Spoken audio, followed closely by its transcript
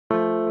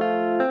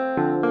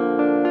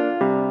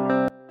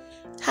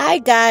Hi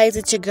guys,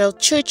 it's your girl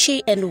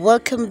Chuchi and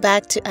welcome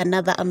back to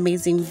another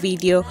amazing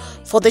video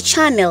for the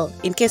channel.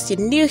 In case you're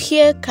new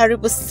here,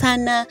 karibu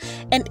sana,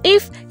 and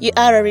if you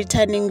are a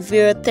returning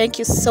viewer, thank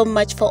you so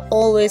much for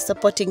always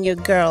supporting your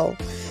girl.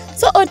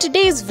 So on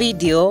today's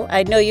video,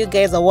 I know you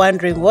guys are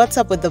wondering what's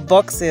up with the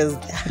boxes.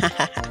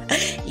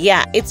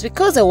 Yeah, it's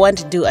because I want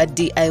to do a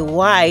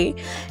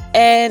DIY,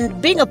 and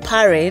being a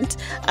parent,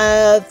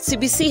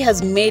 CBC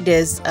has made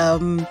us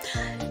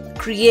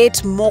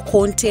create more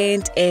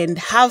content and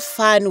have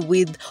fun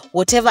with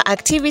whatever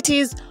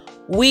activities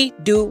we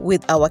do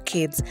with our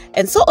kids.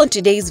 And so on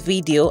today's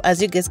video,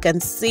 as you guys can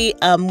see,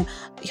 I'm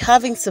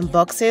having some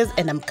boxes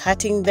and I'm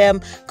cutting them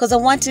because I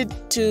wanted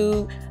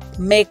to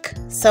make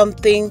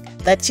something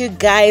that you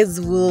guys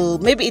will,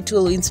 maybe it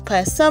will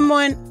inspire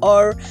someone,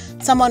 or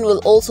someone will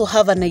also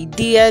have an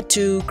idea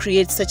to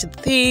create such a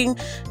thing,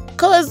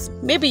 because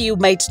maybe you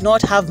might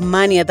not have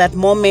money at that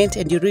moment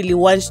and you really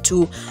want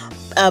to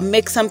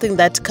make something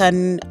that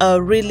can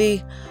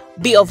really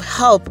be of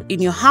help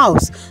in your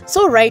house.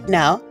 So right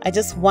now I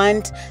just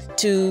want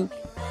to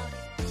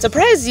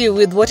surprise you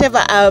with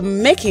whatever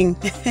I'm making.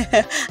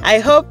 I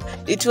hope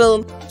it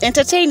will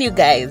entertain you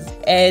guys,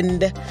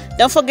 and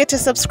don't forget to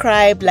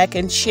subscribe, like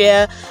and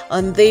share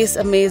on this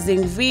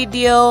amazing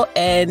video,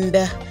 and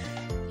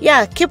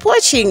yeah, keep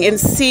watching and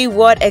see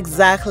what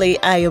exactly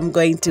I am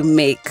going to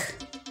make.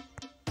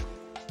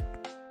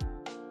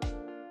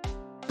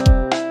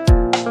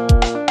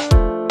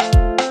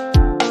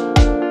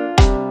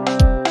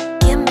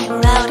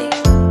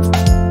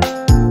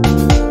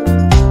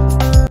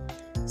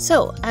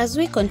 So as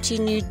we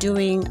continue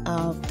doing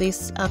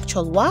this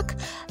actual work,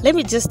 let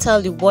me just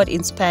tell you what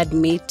inspired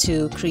me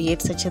to create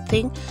such a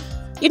thing.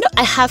 You know,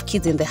 I have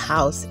kids in the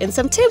house, and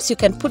sometimes you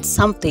can put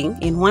something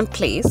in one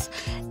place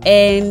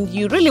and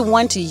you really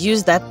want to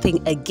use that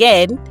thing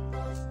again,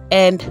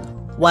 and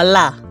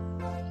voila,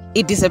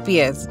 it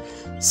disappears.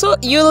 So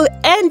you'll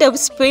end up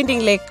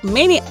spending like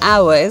many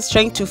hours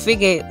trying to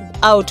figure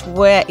out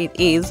where it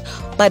is,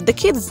 but the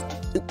kids,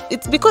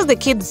 it's because the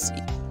kids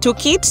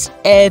took it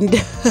and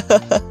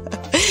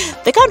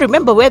they can't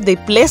remember where they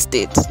placed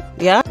it,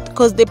 yeah,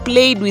 because they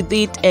played with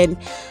it and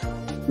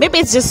maybe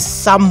it's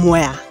just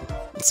somewhere.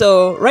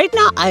 So right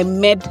now I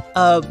made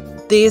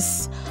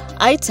this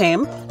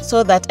item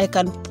so that I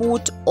can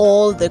put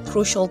all the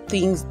crucial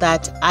things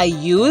that I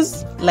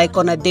use like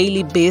on a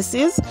daily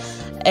basis,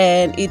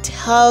 and it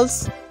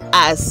helps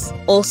us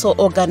also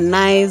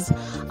organize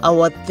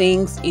our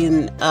things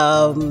in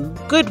a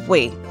good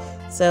way.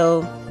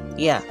 So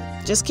yeah,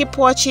 just keep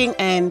watching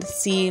and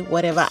see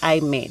whatever I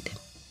made.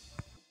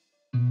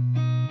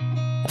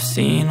 I've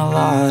seen a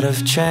lot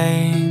of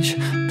change,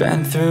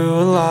 been through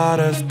a lot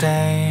of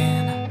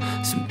pain.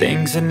 Some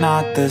things are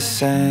not the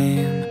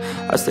same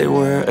as they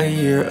were a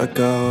year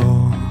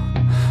ago,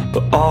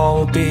 but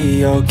all will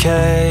be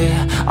okay.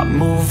 I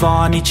move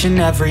on each and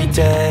every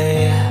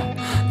day.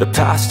 The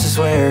past is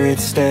where it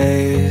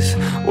stays,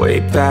 way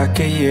back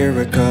a year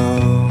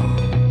ago.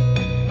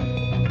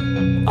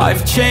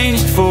 I've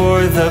changed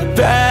for the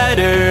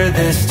better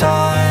this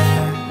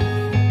time.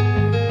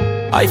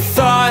 I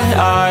thought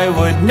I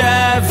would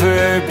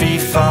never be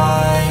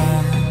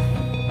fine.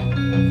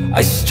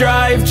 I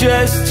strive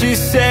just to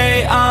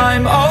say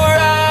I'm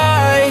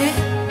alright,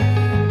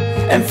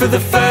 and for the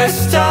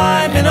first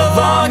time in a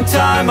long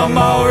time I'm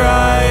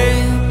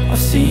alright. I've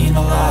seen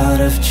a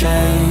lot of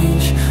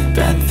change,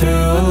 been through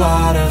a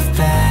lot of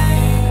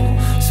pain.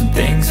 Some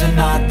things are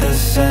not the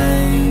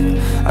same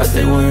as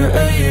they were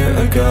a year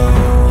ago,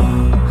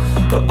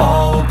 but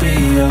all will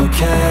be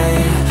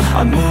okay.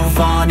 I move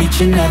on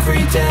each and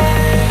every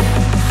day.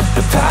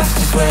 The past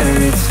is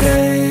where it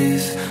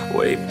stays,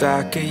 way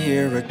back a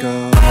year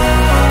ago.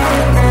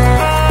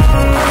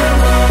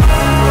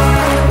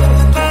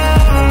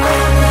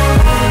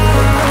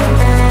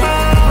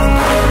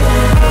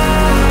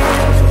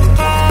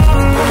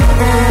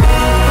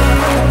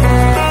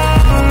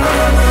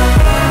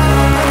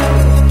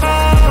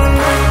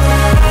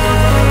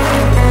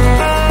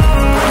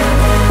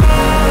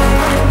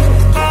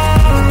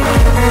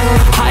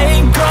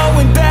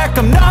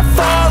 I'm not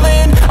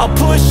falling, I'll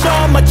push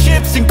all my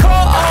chips and call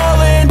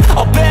all in.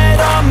 I'll bet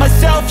on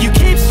myself, you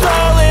keep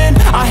stalling.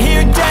 I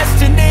hear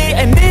destiny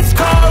and it's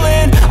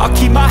calling. I'll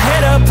keep my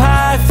head up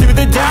high through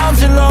the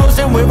downs and lows,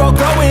 and we're all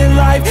going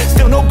life.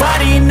 Still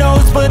nobody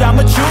knows, but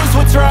I'ma choose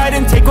what's right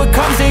and take what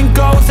comes and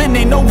goes. And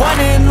ain't no one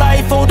in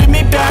life holding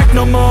me back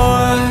no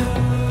more.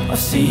 I've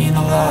seen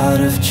a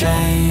lot of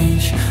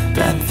change,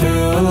 been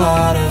through a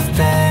lot of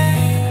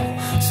pain.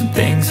 Some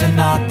things are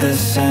not the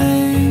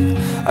same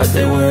as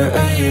they were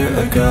a year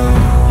ago,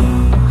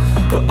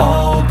 but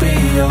all will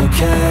be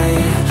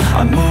okay.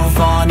 I move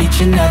on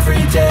each and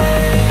every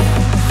day.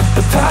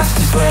 The past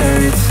is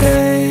where it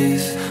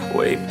stays,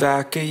 way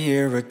back a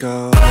year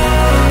ago.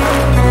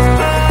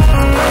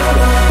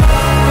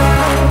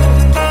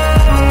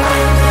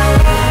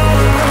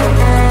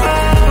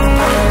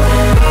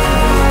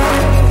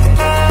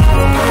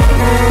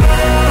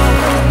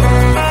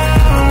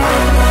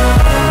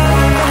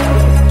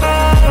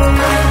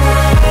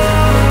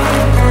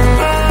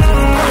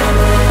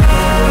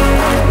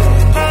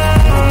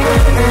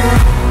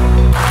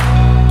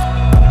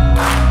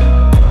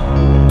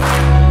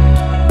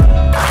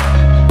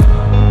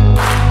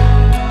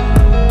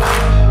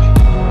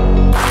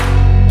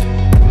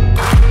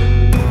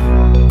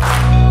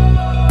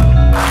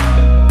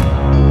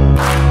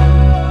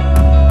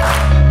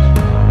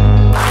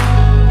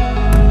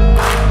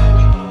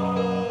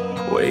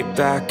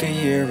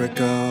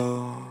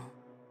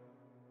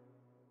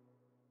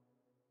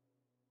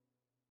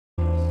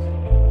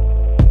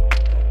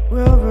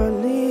 will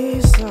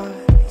release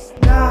us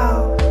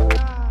now.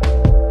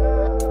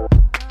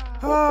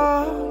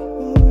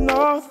 Oh, you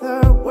know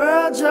that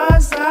we'll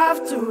just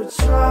have to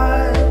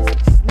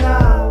trust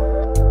now.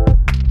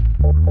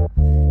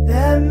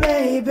 Then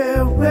maybe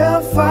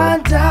we'll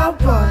find out,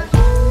 but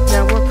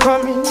now we're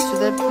coming to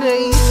the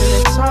place in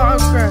the tall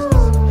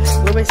grass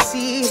where we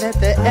see that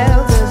the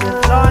elders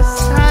have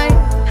lost time,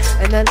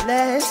 and the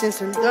lessons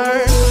we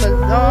learned from a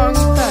long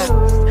past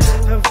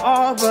have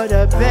all but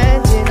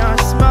abandoned our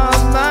small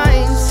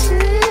minds.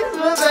 Dream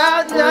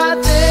about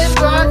nothing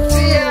but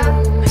fear,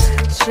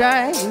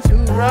 trying to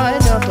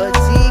run up a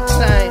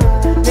decline.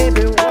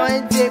 Maybe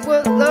one day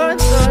we'll learn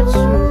the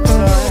truth.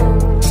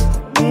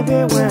 Maybe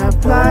we're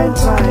blind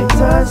by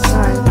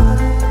design.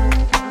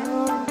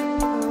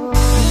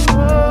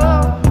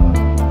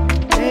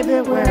 Maybe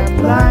we're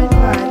blind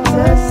by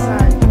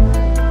design.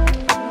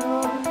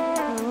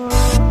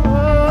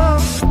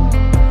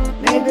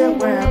 Maybe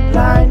we're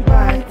blind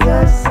by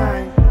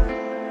design.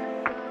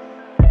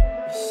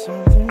 There's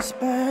something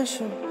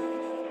special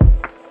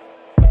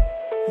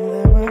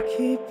that we're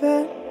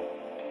keeping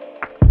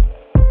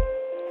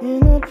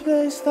in a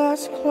place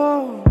that's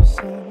close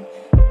and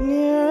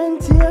near and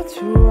dear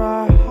to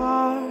our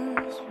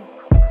hearts.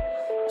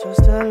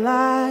 Just a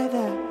lie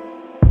that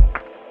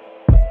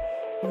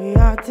we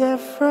are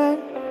different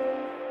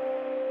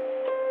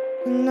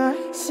in our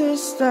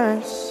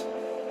existence,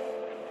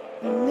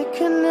 and it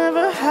can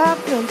never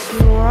happen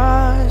to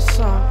us.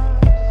 I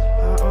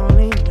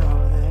only know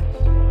this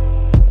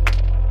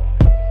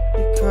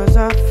because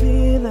I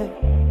feel it,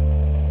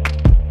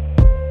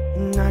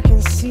 and I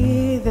can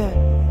see that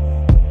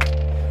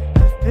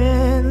I've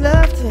been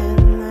left in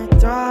the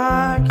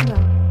dark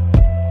now.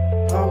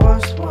 But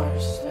what's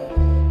worse is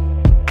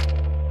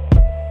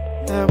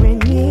that we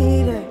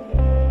need it.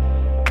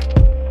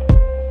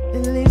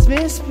 It leaves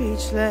me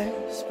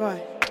speechless, but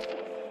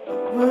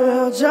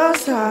we'll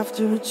just have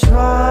to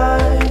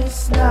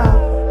trust now.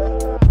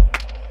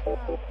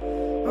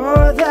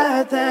 Oh,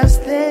 that there's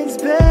things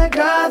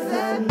bigger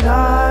than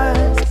us.